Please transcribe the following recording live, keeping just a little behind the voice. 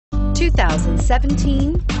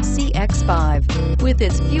2017 CX-5. With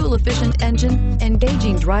its fuel-efficient engine,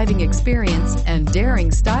 engaging driving experience, and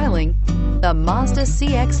daring styling, the Mazda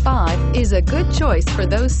CX-5 is a good choice for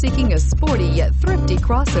those seeking a sporty yet thrifty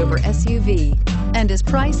crossover SUV and is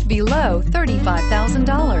priced below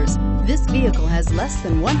 $35,000. This vehicle has less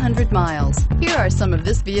than 100 miles. Here are some of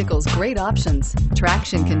this vehicle's great options: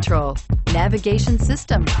 traction control, navigation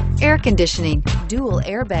system, air conditioning, dual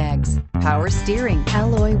airbags, power steering,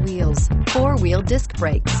 alloy wheels, four-wheel disc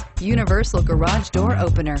brakes, universal garage door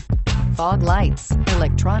opener, fog lights,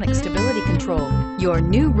 electronic stability control. Your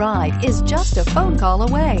new ride is just a phone call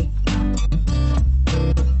away.